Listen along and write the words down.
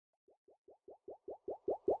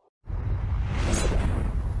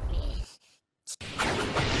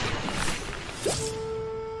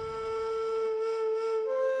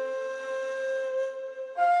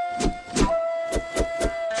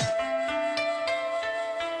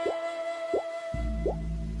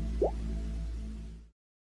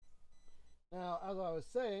Now, as I was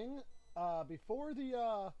saying, before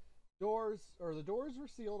the doors were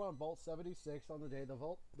sealed on Vault 76 on the day the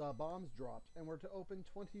bombs dropped, and were to open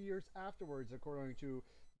 20 years afterwards, according to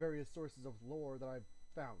various sources of lore that I've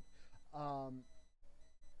found.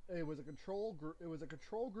 It was a control group. It was a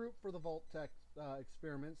control group for the Vault Tech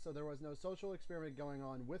experiment, so there was no social experiment going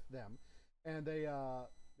on with them, and they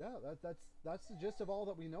that's the gist of all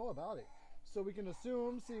that we know about it. So we can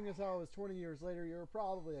assume, seeing as how it was 20 years later, your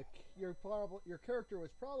character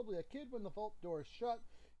was probably a kid when the vault doors shut,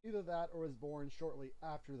 either that or was born shortly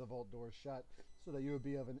after the vault doors shut, so that you would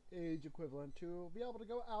be of an age equivalent to be able to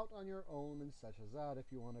go out on your own and such as that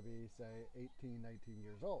if you want to be, say, 18, 19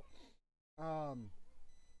 years old.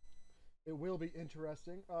 It will be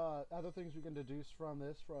interesting. Other things we can deduce from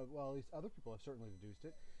this, well, at least other people have certainly deduced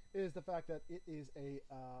it, is the fact that it is a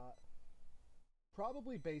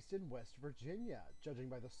probably based in West Virginia, judging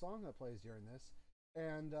by the song that plays during this.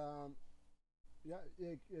 And yeah,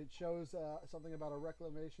 it shows something about a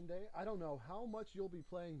reclamation day. I don't know how much you'll be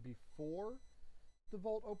playing before the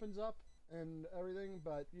vault opens up and everything,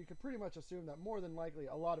 but you could pretty much assume that more than likely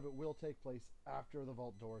a lot of it will take place after the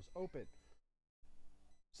vault doors open.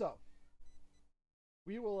 So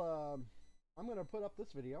we will I'm going to put up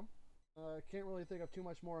this video. Can't really think of too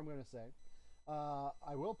much more I'm going to say.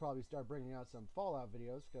 I will probably start bringing out some Fallout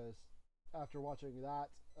videos, because after watching that,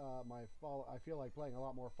 I feel like playing a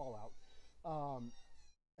lot more Fallout.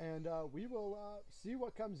 And we will see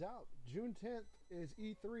what comes out. June 10th is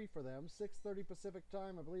E3 for them, 6:30 Pacific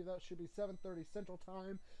time. I believe that should be 7:30 Central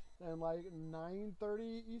time, and like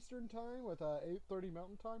 9:30 Eastern time with 8:30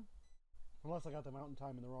 Mountain time. Unless I got the Mountain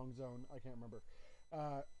time in the wrong zone, I can't remember.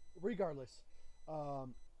 Regardless,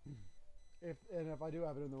 if I do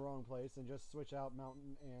have it in the wrong place, then just switch out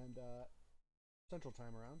Mountain and Central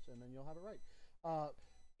time around, and then you'll have it right.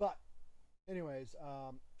 But anyways,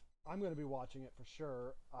 I'm going to be watching it for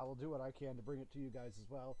sure. I will do what I can to bring it to you guys as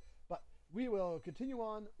well. But we will continue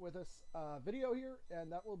on with this video here,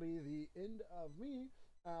 and that will be the end of me.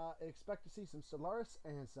 Expect to see some Stellaris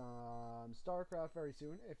and some StarCraft very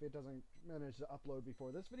soon, if it doesn't manage to upload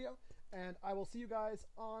before this video. And I will see you guys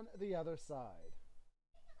on the other side.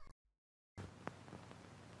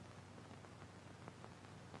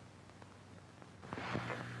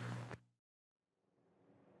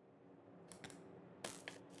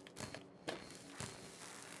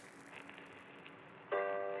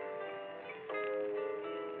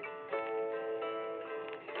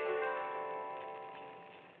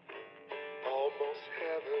 Almost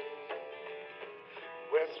heaven,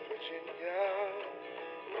 West Virginia,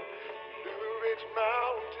 Blue Ridge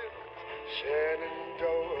Mountains,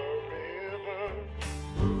 Shenandoah River.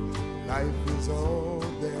 Life is all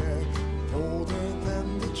there, older than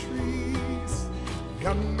the trees,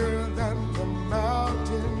 younger than the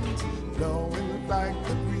mountains, blowing like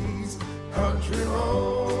the breeze. Country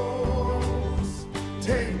roads,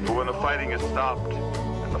 take me. But when the fighting is stopped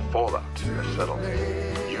and the fallout is settled,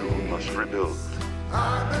 you must rebuild.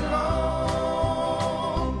 I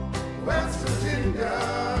belong, West Virginia,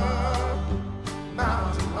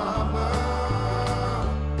 Mountain Mama,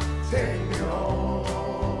 take me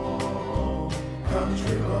home,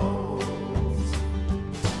 country roads,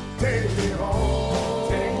 take me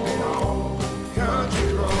home,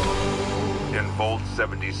 country roads. In Vault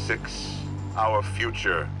 76, our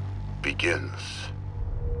future begins.